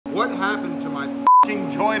What happened to my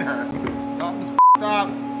f***ing joiner? Something's f***ed up.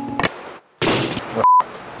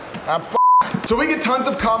 I'm f***ed. So we get tons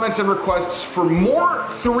of comments and requests for more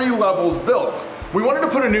 3 levels built. We wanted to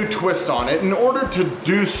put a new twist on it. In order to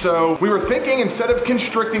do so, we were thinking instead of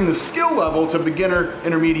constricting the skill level to beginner,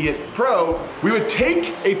 intermediate, pro, we would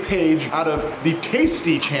take a page out of the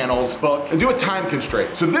Tasty Channel's book and do a time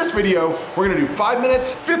constraint. So this video, we're gonna do 5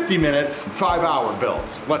 minutes, 50 minutes, 5-hour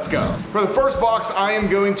builds. Let's go. For the first box, I am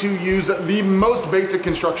going to use the most basic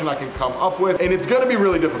construction I can come up with, and it's gonna be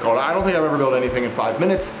really difficult. I don't think I've ever built anything in 5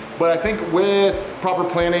 minutes, but I think with proper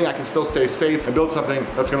planning, I can still stay safe and build something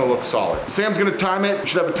that's gonna look solid. Sam's gonna time it. We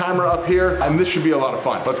should have a timer up here, and this should be a lot of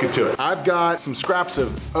fun. Let's get to it. I've got some scraps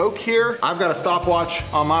of oak here. I've got a stopwatch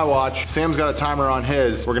on my watch. Sam's got a timer on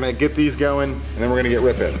his. We're gonna get these going, and then we're gonna get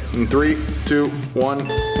ripping. In 3, 2, 1,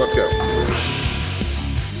 let's go.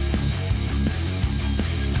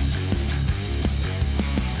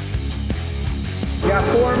 You got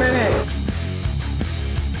 4 minutes.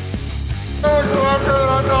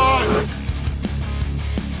 I'm done.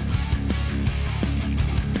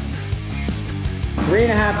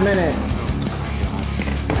 3.5 minutes.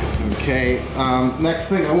 Okay, next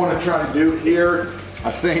thing I want to try to do here,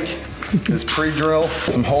 I think, is pre-drill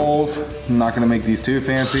some holes. I'm not going to make these too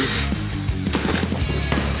fancy.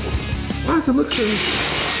 Why does it look so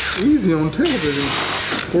easy on television?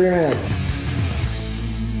 3 minutes.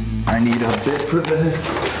 I need a bit for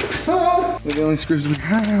this. Oh, it only screws me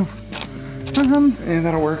have. Yeah,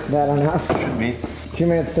 that'll work. That enough? Should be. 2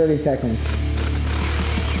 minutes, 30 seconds.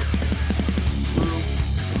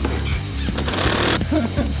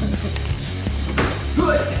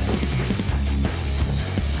 Good.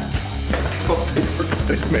 Don't think we're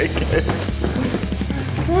gonna make it.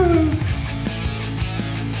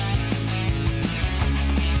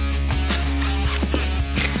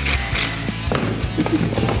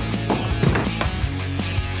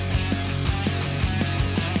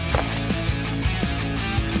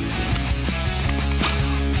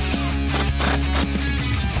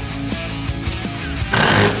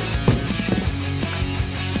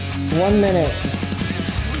 1 minute.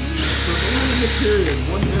 Period.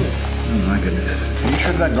 1 minute. Oh my goodness. Are you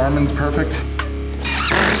sure that Garmin's perfect?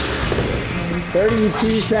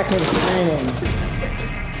 32 seconds remaining.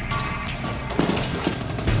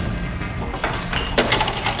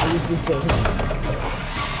 Please be safe.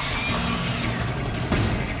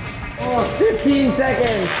 Oh, 15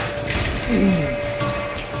 seconds.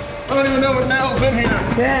 I don't even know what nail's in here.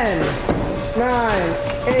 10, 9,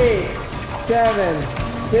 8, 7,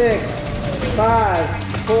 6, 5,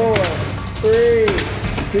 4, 3,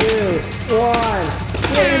 2, 1.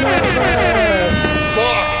 Game over!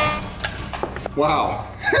 Box. Wow.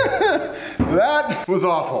 That was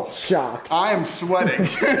awful. Shocked. I am sweating.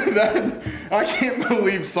 I can't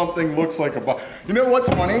believe something looks like a box. You know what's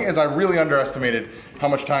funny is I really underestimated how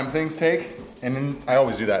much time things take. And then I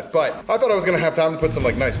always do that. But I thought I was gonna have time to put some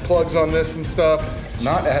like nice plugs on this and stuff.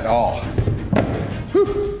 Not at all.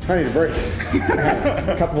 Whew. I need a break.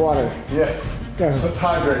 A cup of water. Yes. Let's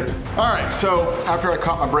hydrate. All right, so after I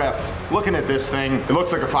caught my breath, looking at this thing, it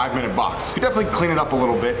looks like a 5-minute box. You definitely clean it up a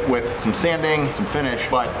little bit with some sanding, some finish,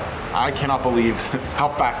 but I cannot believe how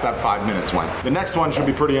fast that 5 minutes went. The next one should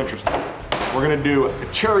be pretty interesting. We're gonna do a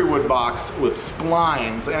cherry wood box with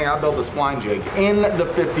splines, and I gotta build a spline jig in the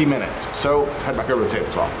 50 minutes. So let's head back over to the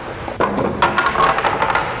table saw.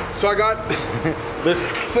 So I got this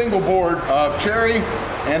single board of cherry,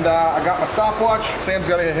 and I got my stopwatch. Sam's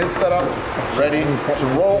got his set up, ready to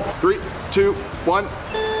roll. 3, 2, 1,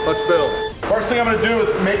 let's build. First thing I'm gonna do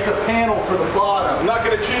is make the panel for the bottom. I'm not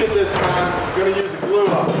gonna cheat it this time. I'm gonna use a glue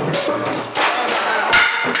up.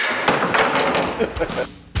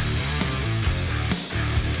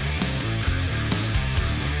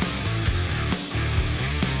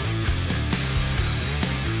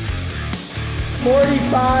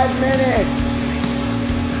 45 minutes.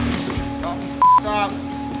 Stop.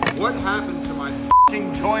 What happened to my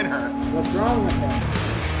f***ing joiner? What's wrong with that?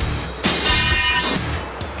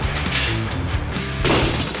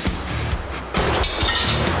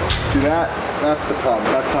 See that's the problem.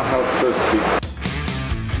 That's not how it's supposed to be.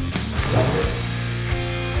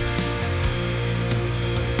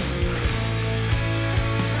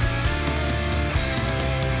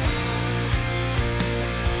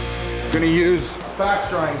 Gonna use fast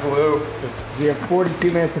drying glue because You have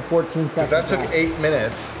 42 minutes and 14 seconds. that took left. 8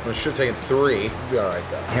 minutes. It should have taken 3. We'll be all right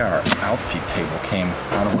though. Yeah, our outfeed table came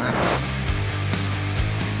out of whack.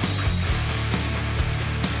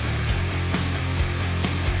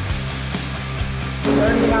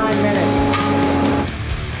 39 minutes.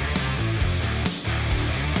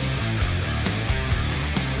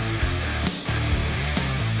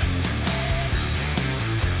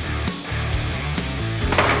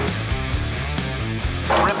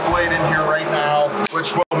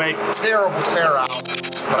 terrible tear out,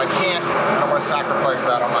 but I don't want to sacrifice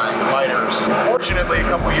that on my miters. Fortunately, a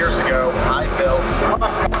couple years ago, I built a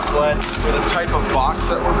cross-cut sled with a type of box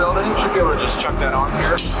that we're building. Should be able to just chuck that on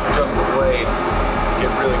here, adjust the blade, get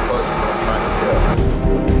really close to what I'm trying to do.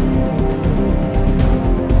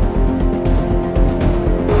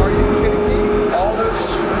 Are you kidding me? All those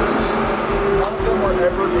screws, none of them were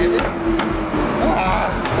ever in it.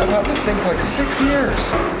 I've had this thing for like 6 years.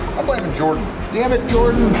 I'm blaming Jordan. Damn it,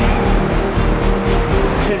 Jordan.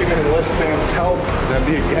 Didn't even enlist Sam's help. Is that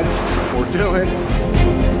be against what we're doing?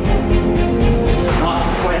 Lots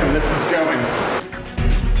of plan, this is going.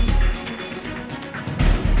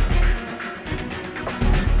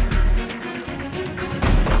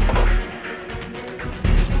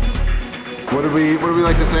 What do we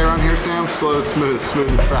like to say around here, Sam? Slow, smooth,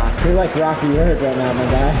 smooth is fast. You're like Rocky Road right now, my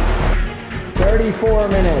guy. 34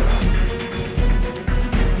 minutes.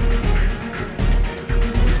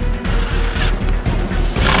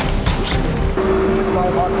 Just buy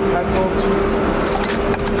a box of pencils.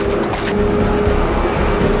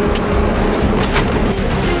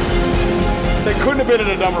 They couldn't have been in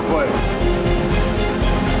a dumber place.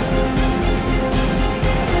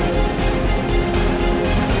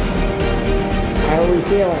 How are we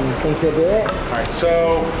feeling? Think you'll do it? All right,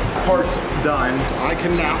 so part's done. I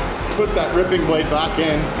can now put that ripping blade back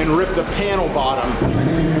in and rip the panel bottom.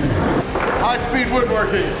 High-speed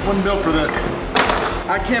woodworking. Wasn't built for this.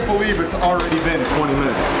 I can't believe it's already been 20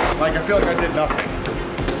 minutes. Like, I feel like I did nothing.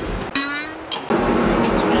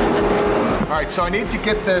 All right, so I need to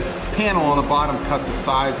get this panel on the bottom cut to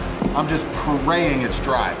size. I'm just praying it's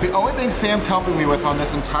dry. The only thing Sam's helping me with on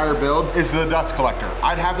this entire build is the dust collector.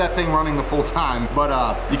 I'd have that thing running the full time, but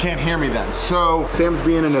you can't hear me then. So Sam's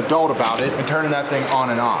being an adult about it and turning that thing on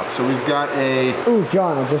and off. So we've got a... Ooh,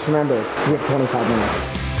 John, I just remembered. We have 25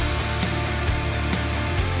 minutes.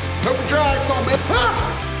 Hope it dries, son, bitch.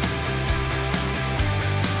 Ah!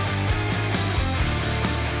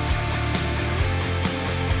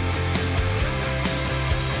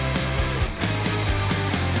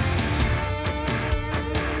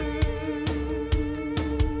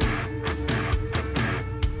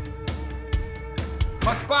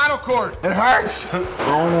 My spinal cord, it hurts. I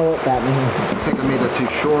don't know what that means. I think I made that too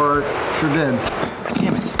short. Sure did.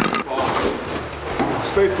 Damn it.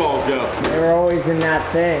 Spaceballs go. They're always in that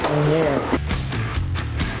thing in here.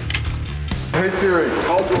 Hey Siri,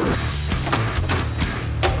 call Jordan.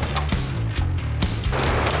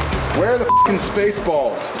 Where are the f***ing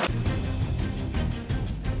Spaceballs?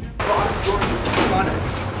 Jordan's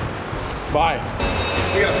phonics. Bye.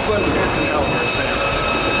 We got a slim chance in hell here, Sam.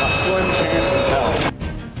 A slim chance in hell.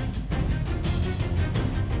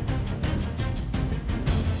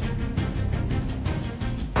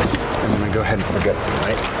 Go ahead and forget them,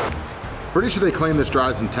 right? Pretty sure they claim this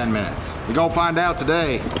dries in 10 minutes. We're gonna find out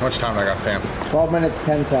today. How much time do I got, Sam? 12 minutes,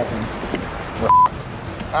 10 seconds.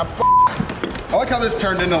 I'm f***ed. I like how this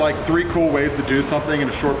turned into like 3 cool ways to do something in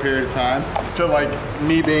a short period of time to like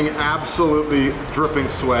me being absolutely dripping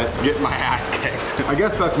sweat, getting my ass kicked. I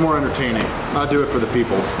guess that's more entertaining. I'll do it for the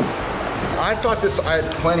peoples. I thought I had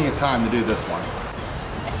plenty of time to do this one.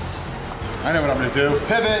 I know what I'm gonna do.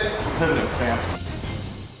 Pivot. I'm pivoting, Sam.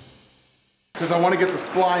 Because I want to get the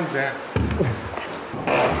splines in.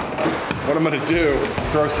 What I'm gonna do is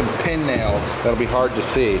throw some pin nails that'll be hard to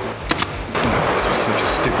see. This was such a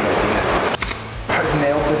stupid idea. I've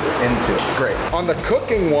nailed this into it. Great. On the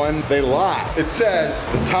cooking one, they lie. It says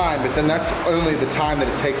the time, but then that's only the time that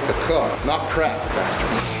it takes to cook, not prep,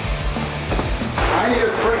 bastards. I need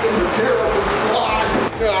a freaking material for spline.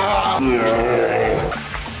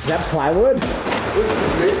 Is that plywood? This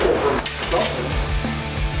is maple from something.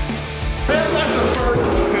 Man, that's a first.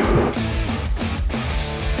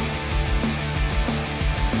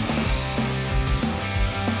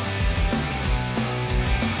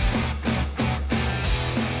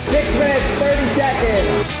 6 minutes, 30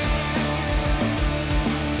 seconds.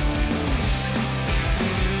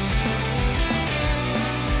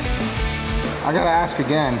 I gotta ask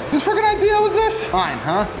again. Whose freaking idea was this? Fine,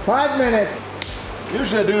 huh? 5 minutes.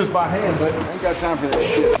 Usually I do this by hand, but I ain't got time for this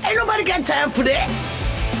shit. Ain't nobody got time for that.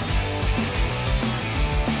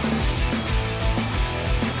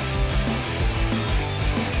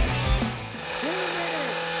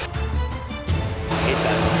 Hate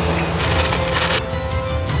that place.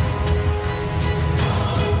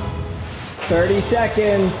 30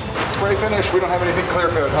 seconds. Spray finish, we don't have anything clear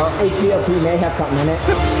coat, huh? H.E.L.P. may have something in it.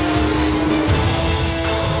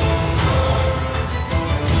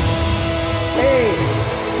 8,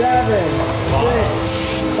 7,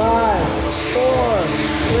 6, 5, 4,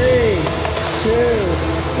 3,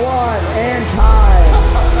 2, 1, and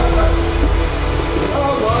time.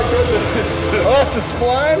 Oh, that's the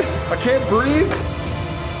spline. I can't breathe.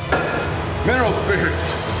 Mineral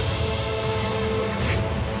spirits.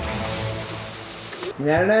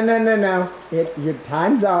 No. Your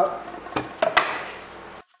time's up.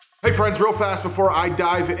 Hey friends, real fast before I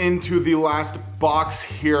dive into the last box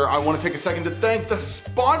here, I want to take a second to thank the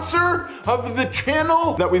sponsor of the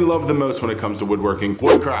channel that we love the most when it comes to woodworking,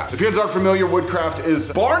 Woodcraft. If you guys aren't familiar, Woodcraft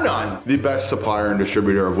is bar none the best supplier and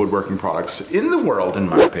distributor of woodworking products in the world, in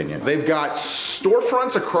my opinion. They've got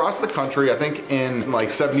storefronts across the country, I think in like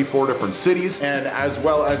 74 different cities, and as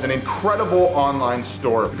well as an incredible online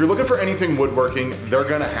store. If you're looking for anything woodworking, they're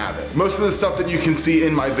gonna have it. Most of the stuff that you can see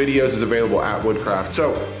in my videos is available at Woodcraft.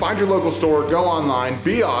 So find your local store, go online,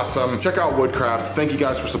 be awesome, check out Woodcraft. Thank you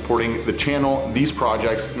guys for supporting the channel, these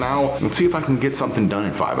projects. Now, let's see if I can get something done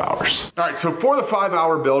in 5 hours. All right, so for the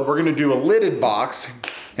 5-hour build, we're gonna do a lidded box,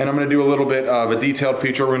 and I'm gonna do a little bit of a detailed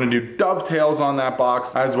feature. We're gonna do dovetails on that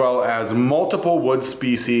box, as well as multiple wood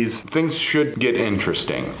species. Things should get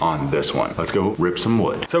interesting on this one. Let's go rip some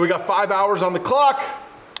wood. So we got 5 hours on the clock.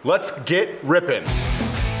 Let's get ripping.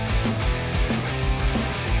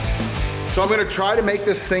 So I'm gonna try to make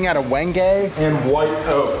this thing out of wenge and white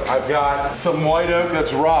oak. I've got some white oak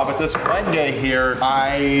that's raw, but this wenge here,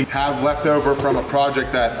 I have left over from a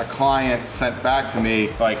project that a client sent back to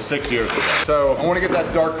me like 6 years ago. So I wanna get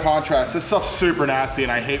that dark contrast. This stuff's super nasty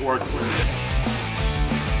and I hate working with it.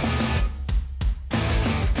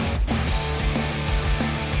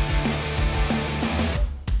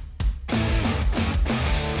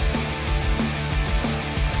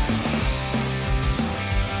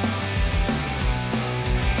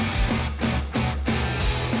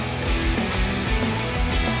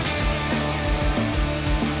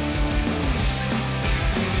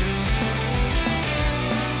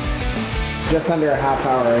 Just under a half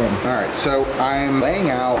hour in. All right, so I'm laying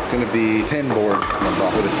out gonna be pin board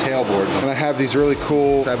with a tail board. And I have these really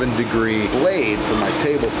cool 7-degree blade for my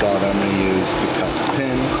table saw that I'm gonna use to cut the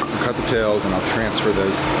pins, and cut the tails, and I'll transfer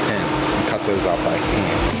those pins and cut those out by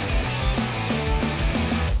hand.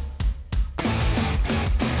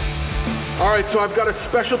 All right, so I've got a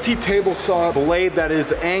specialty table saw blade that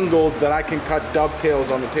is angled that I can cut dovetails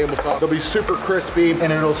on the table saw. They'll be super crispy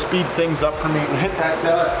and it'll speed things up for me and hit that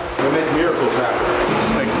dust. It'll make miracles happen. It's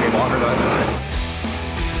just taking me longer than I thought.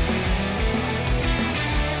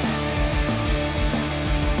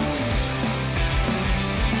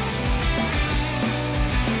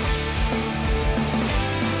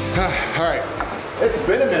 All right, it's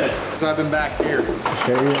been a minute since I've been back here.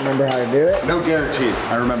 Sure you remember how to do it? No guarantees.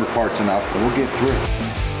 I remember parts enough, but we'll get through.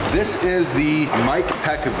 This is the Mike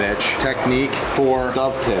Pekovich technique for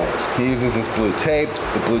dovetails. He uses this blue tape.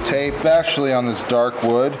 The blue tape, especially on this dark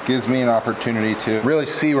wood, gives me an opportunity to really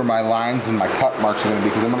see where my lines and my cut marks are gonna be,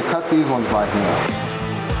 because I'm gonna cut these ones by hand.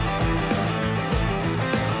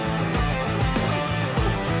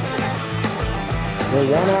 We're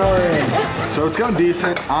 1 hour in. So it's going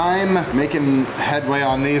decent. I'm making headway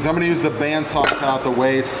on these. I'm gonna use the bandsaw to cut out the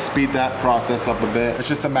waste, speed that process up a bit. It's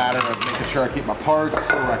just a matter of making sure I keep my parts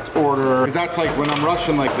correct order. Because that's like when I'm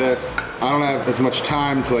rushing like this, I don't have as much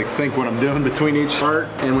time to like think what I'm doing between each part.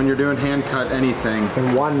 And when you're doing hand cut anything,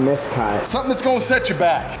 And one miscut. something that's gonna set you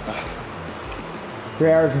back.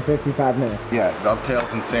 3 hours and 55 minutes. Yeah,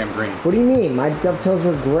 dovetails and Sam Green. What do you mean? My dovetails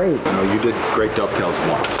were great. No, you did great dovetails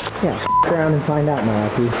once. Yeah, around and find out,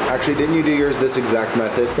 Malecki. Actually, didn't you do yours this exact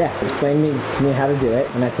method? Yeah, explain to me how to do it,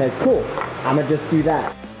 and I said, cool, I'm gonna just do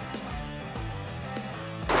that.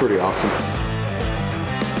 Pretty awesome.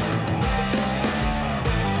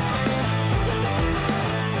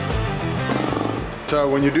 So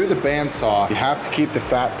when you do the bandsaw, you have to keep the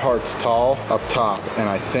fat parts tall up top, and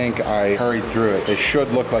I think I hurried through it. They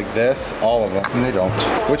should look like this, all of them, and they don't.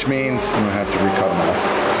 Which means I'm gonna have to recut them all,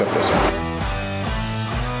 except this one.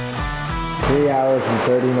 3 hours and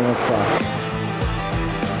 30 minutes left.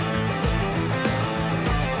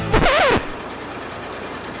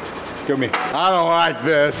 Give me. I don't like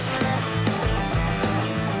this.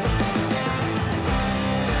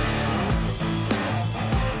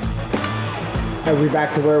 Are we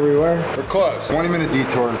back to where we were? We're close. 20-minute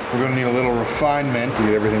detour. We're gonna need a little refinement to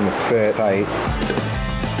get everything to fit tight.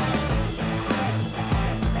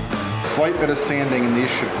 Slight bit of sanding and these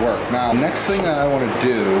should work. Now, next thing that I want to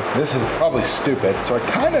do, this is probably stupid, so I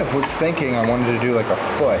kind of was thinking I wanted to do like a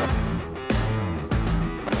foot.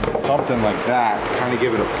 Something like that, kind of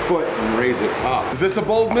give it a foot and raise it up. Is this a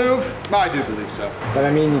bold move? I do believe so. But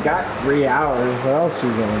I mean, you got 3 hours. What else are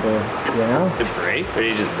you gonna do? You know? Did it break? Or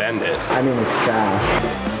did you just bend it? I mean, it's trash.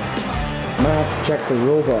 I'm gonna have to check the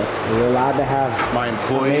rule book. Are you allowed to have My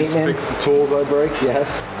employees maintenance? fix the tools I break?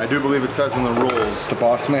 Yes. I do believe it says in the rules, the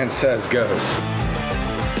boss man says goes.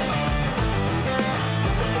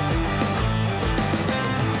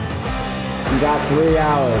 You got 3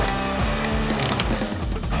 hours.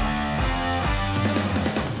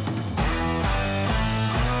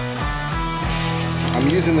 I'm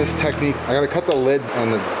using this technique. I gotta cut the lid on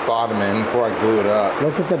the bottom in before I glue it up.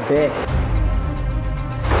 Look at the bit.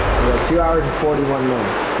 You got 2 hours and 41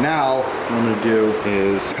 minutes. Now, what I'm gonna do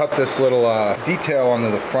is cut this little detail onto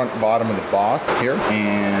the front bottom of the box here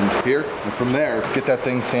and here. And from there, get that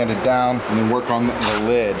thing sanded down and then work on the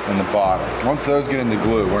lid and the bottom. Once those get into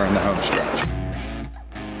glue, we're in the home stretch.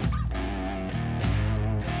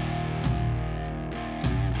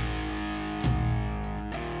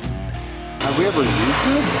 Have we ever used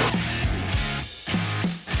this?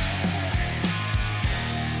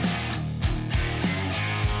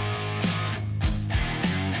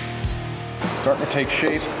 Starting to take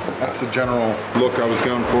shape. That's the general look I was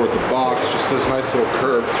going for with the box. Just this nice little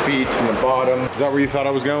curved feet in the bottom. Is that where you thought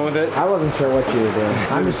I was going with it? I wasn't sure what you were doing.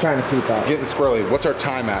 I'm just trying to keep up. Getting squirrely. What's our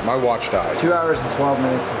time at? My watch died. 2 hours and 12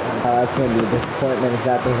 minutes. That's going to be a disappointment if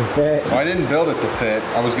that doesn't fit. Well, I didn't build it to fit.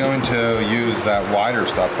 I was going to use that wider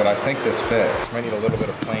stuff, but I think this fits. Might need a little bit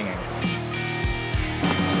of planing. Do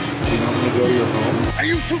you want me to go to your home? Are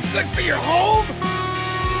you too good for your home?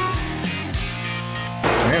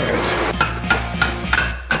 Damn it.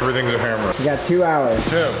 Everything's a hammer. You got 2 hours. 2.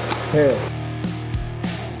 2.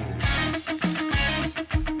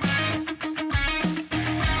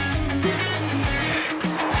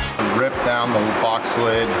 Rip down the box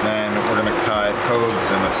lid, then we're gonna cut coves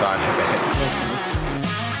in the side of it.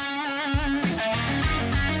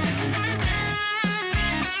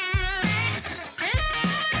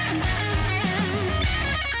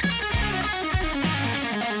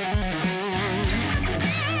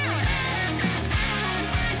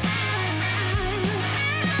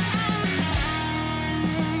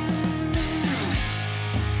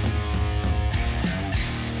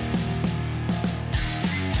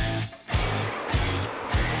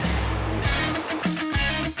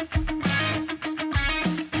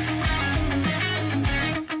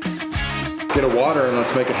 Get a water and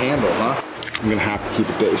let's make a handle, huh? I'm gonna have to keep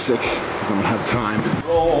it basic because I'm gonna have time.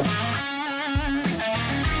 Roll.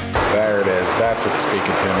 There it is. That's what's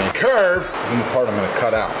speaking to me. Curve is in the part I'm gonna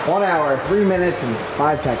cut out. 1 hour, 3 minutes, and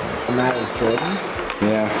 5 seconds. And that was Jordan.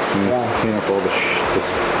 Yeah, let's clean up all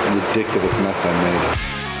this ridiculous mess I made.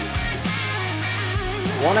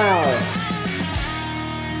 1 hour.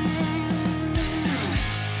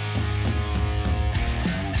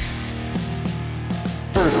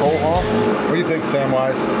 Pretty cool, huh? What do you think,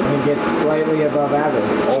 Samwise? I think it's slightly above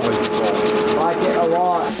average. Always cool. Like it a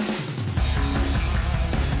lot.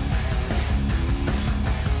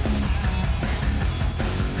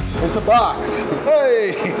 It's a box.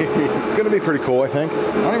 Hey! It's gonna be pretty cool, I think. I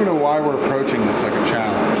don't even know why we're approaching this like a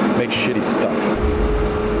challenge. Make shitty stuff.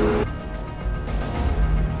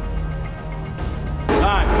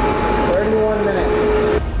 Time. 31 minutes.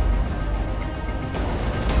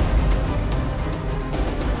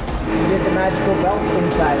 You did the magical belt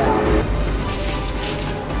inside out.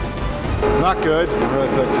 Not good. I don't really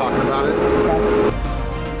feel like talking about it. Okay.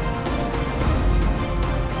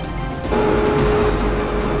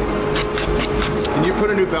 Can you put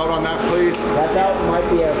a new belt on that, please? That belt might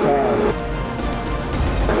be okay.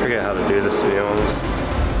 I forget how to do this, to be honest.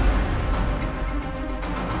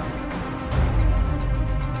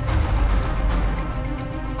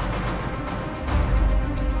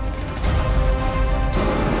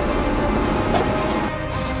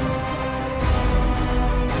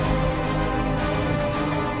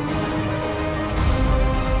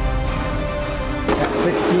 Got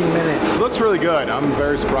 16 minutes. Looks really good. I'm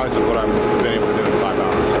very surprised with what I've been able to do in 5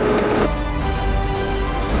 hours.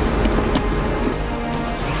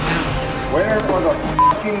 Where are the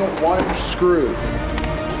fucking 1-inch screws?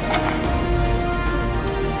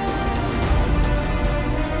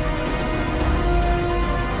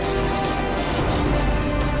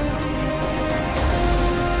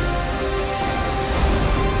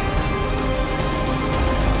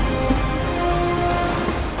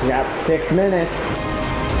 You got 6 minutes.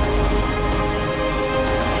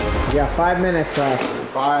 You got 5 minutes left.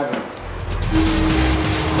 5.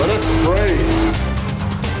 Let us spray.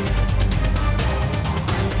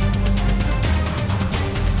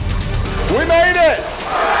 We made it!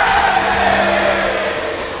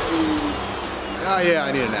 Oh yeah,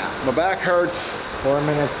 I need a nap. My back hurts. 4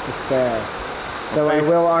 minutes to spare. Though I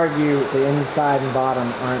will argue the inside and bottom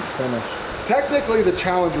aren't finished. Technically the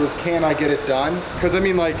challenge was, can I get it done? Because I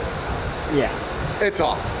mean, like, Yeah. it's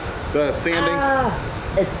off. The sanding.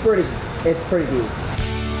 It's pretty good.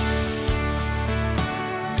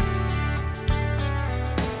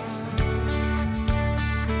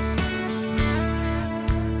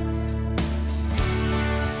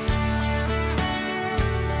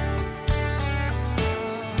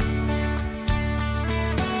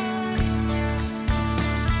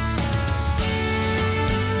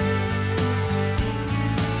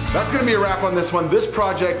 That's gonna be a wrap on this one. This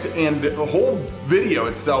project and the whole video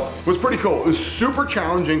itself was pretty cool. It was super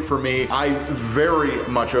challenging for me. I very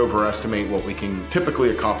much overestimate what we can typically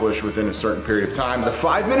accomplish within a certain period of time. The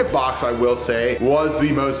 5-minute box, I will say, was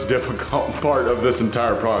the most difficult part of this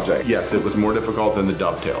entire project. Yes, it was more difficult than the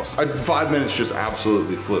dovetails. 5 minutes just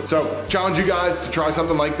absolutely flew. So, challenge you guys to try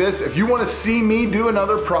something like this. If you wanna see me do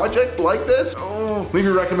another project like this, leave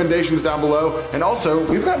your recommendations down below. And also,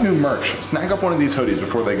 we've got new merch. Snag up one of these hoodies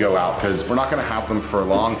before they go out, because we're not gonna have them for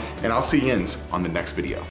long. And I'll see yins on the next video.